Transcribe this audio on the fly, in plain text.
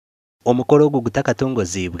omukoro gwo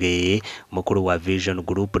gutakatongozibwe mukuru wa Vision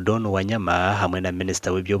Group Don Wanyama hamwe na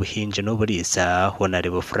Minister w'ebyobuhingi n'oburisa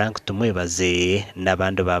Honorable Frank Tumwebaze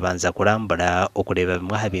n'abandi babanza kurambura okureba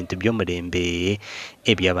bimwe ha bintu by'omurembe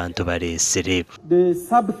eby'abantu baresere. The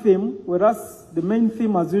sub-theme, whereas the main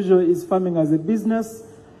theme as usual is farming as a business,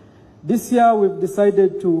 this year we've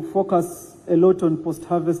decided to focus a lot on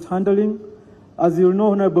post-harvest handling. As you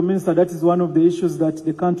know, Honorable Minister, that is one of the issues that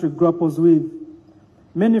the country grapples with.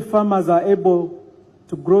 Many farmers are able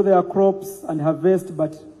to grow their crops and harvest,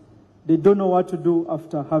 but they don't know what to do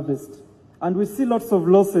after harvest. And we see lots of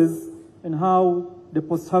losses in how the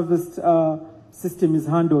post-harvest system is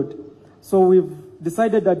handled. So we've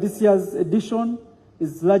decided that this year's edition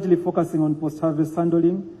is largely focusing on post-harvest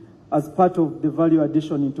handling as part of the value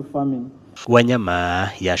addition into farming. Wanyama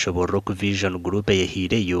yashobora ku Vision Group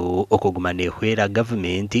yahireyo okugumana ehwera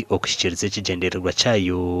government okushikiriza ekigendererwa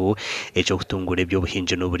cyayo ekyo kutungura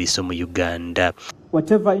ebyobuhingi n'oburiso mu Uganda.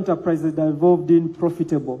 Whatever enterprises are involved in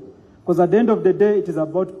profitable, because at the end of the day it is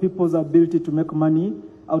about people's ability to make money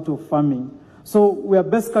out of farming. So we are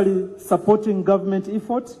basically supporting government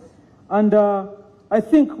efforts, and I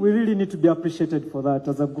think we really need to be appreciated for that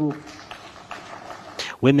as a group.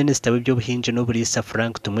 We Minister w'ebyobuhingi n'oburisa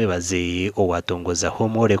Frank Tumwebaze owatongozaho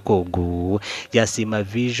omworeko gu yaasiimwa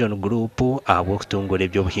Vision Group ahabw'okutungura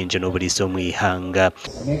ebyobuhingi n'oburisa omu ihanga.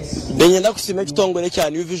 Benyenda kusima ekitongole kya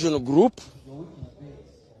New Vision Group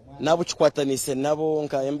nabo kikwatanise nabo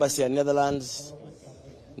nka Embassy ya Netherlands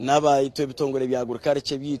naba ito ebitongole bya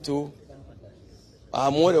agriculture byitu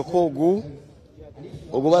omworeko gu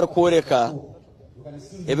ogubara kworeka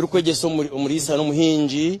ebirikwegeso omurisa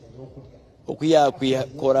n'omuhingi okuya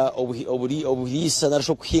kuyakora obuhisa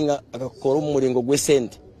narasho kuhinga agakora umuringo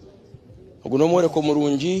gw'esente ogu n'omworeko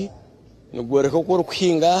murungi nugwereka okora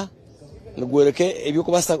kuhinga nugwereke ebyo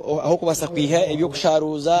kubasa aho kubasa kwiha ebyo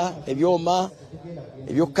kusharuza ebyoma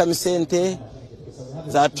ebyo kukamisente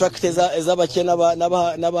za tractors ezabakena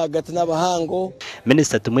n'abagati n'abahango.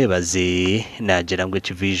 Minister Tumwebaze nagira ngo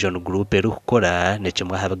Vision Group erukora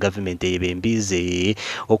nekimwe ha government yebembize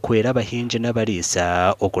okwera abahingi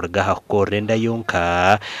n'abarisa okurugaha korenda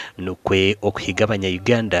yonka nukwe okuhiga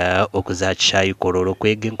abanya-Uganda okuzaca ikororo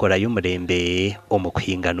kwega enkora y'omurembe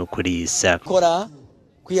omukuhinga n'okurisa kora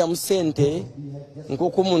kwiya musente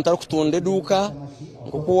nk'uko umuntu ari kutunda eduka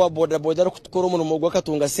nk'uko wa boda ari kutukora umurimo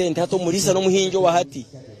gw'akatunga sente hato murisa n'umuhingi wa hati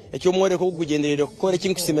ekyo omworeko kugenderera gukora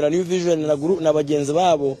ikintu kusimira New Vision na group n'abagenzi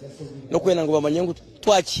babo no kwena ngo bamanye ngo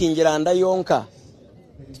twakihingira anda yonka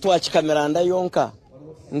twakikamera anda yonka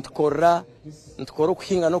ntukora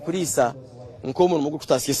kuhinga no kurisa nko umurimo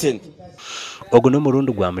gw'kutasye sente. Ogu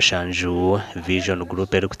n'omurundi gwa mushanju Vision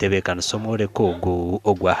Group erikutebekana omworeko gu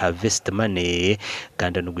ogwa harvest money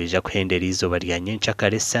kandi nugwija kuhendera izoba rya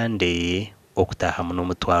nyenkakare Sunday okutaha muno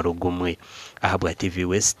mutwaro gumwe. Ahabwa TV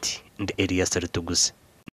West ndi Elias Rutuguse.